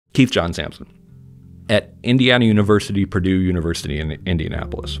Keith John Sampson at Indiana University, Purdue University in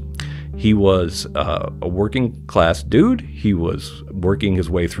Indianapolis. He was a working class dude. He was working his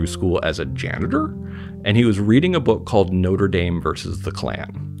way through school as a janitor, and he was reading a book called Notre Dame versus the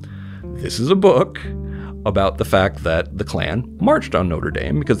Klan. This is a book about the fact that the Klan marched on Notre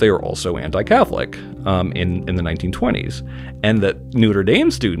Dame because they were also anti-Catholic in the 1920s, and that Notre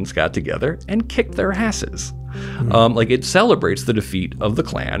Dame students got together and kicked their asses. Like, it celebrates the defeat of the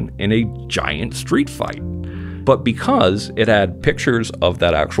Klan in a giant street fight. But because it had pictures of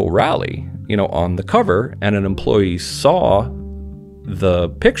that actual rally, on the cover, and an employee saw the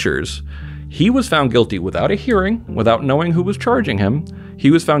pictures, he was found guilty without a hearing, without knowing who was charging him. He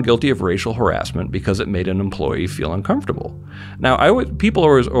was found guilty of racial harassment because it made an employee feel uncomfortable. Now, people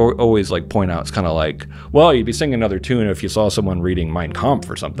always like point out, it's kind of like, well, you'd be singing another tune if you saw someone reading Mein Kampf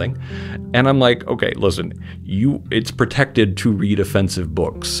or something. And I'm like, okay, listen, it's protected to read offensive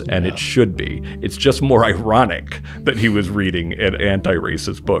books, and it should be. It's just more ironic that he was reading an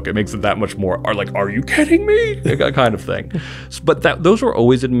anti-racist book. It makes it that much more, are you kidding me? Kind of thing. But those were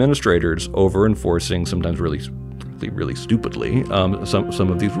always administrators over enforcing, sometimes really stupidly, some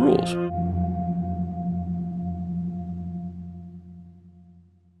of these rules.